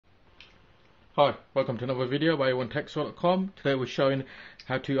Hi, welcome to another video by a1techstore.com. Today we're showing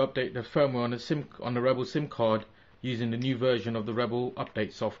how to update the firmware on the Rebel Simcard using the new version of the Rebel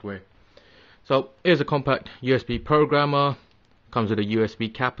update software. So here's a compact USB programmer, comes with a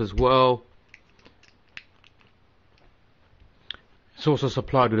USB cap as well. It's also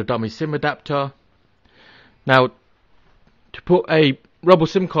supplied with a dummy SIM adapter. Now to put a Rebel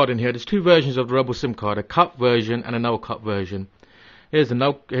Simcard in here, there's two versions of the Rebel Simcard, a cut version and a no cut version. Here's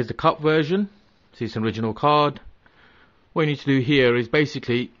the cut version. See, it's an original card. What you need to do here is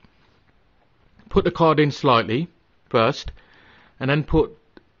basically put the card in slightly first, and then put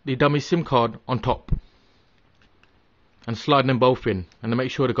the dummy SIM card on top, and slide them both in, and then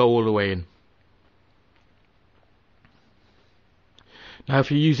make sure to go all the way in. Now,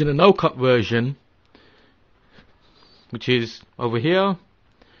 if you're using a no-cut version, which is over here,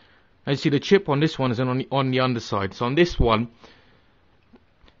 as you see, the chip on this one is on the underside. So on this one,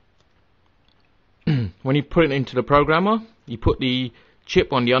 when you put it into the programmer, you put the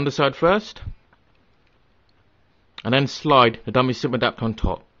chip on the underside first, and then slide the dummy SIM adapter on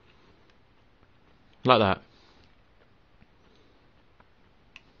top, like that.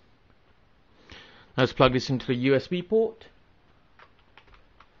 Let's plug this into the USB port.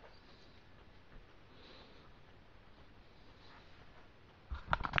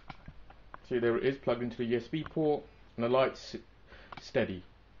 See, there it is, plugged into the USB port, and the light's steady.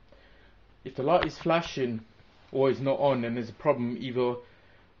 If the light is flashing or is not on, then there's a problem either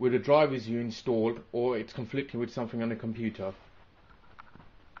with the drivers you installed or it's conflicting with something on the computer.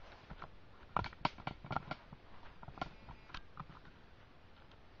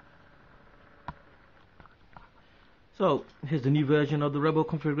 So here's the new version of the Rebel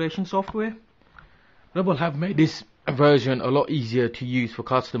configuration software. Rebel have made this version a lot easier to use for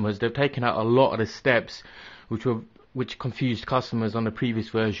customers. They've taken out a lot of the steps which confused customers on the previous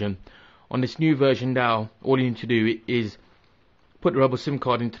version. On this new version now, all you need to do is put the Rebel SIM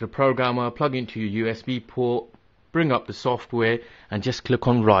card into the programmer, plug into your USB port, bring up the software, and just click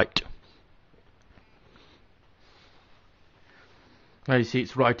on write. Now you see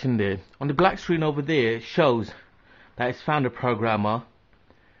it's right in there. On the black screen over there, it shows that it's found a programmer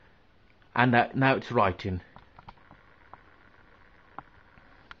and that now it's writing.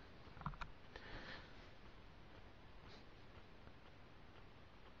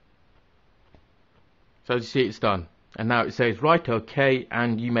 So as you see, it's done, and now it says write OK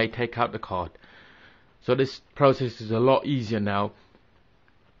and you may take out the card. So this process is a lot easier now.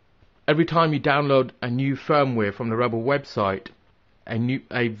 Every time you download a new firmware from the Rebel website,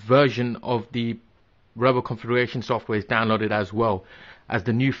 a version of the Rebel configuration software is downloaded as well, as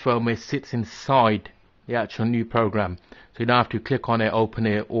the new firmware sits inside the actual new program, so you don't have to click on it, open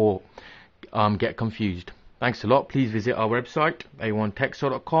it, or get confused. Thanks a lot. Please visit our website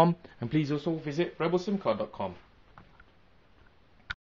a1techstore.com, and please also visit rebelsimcard.com.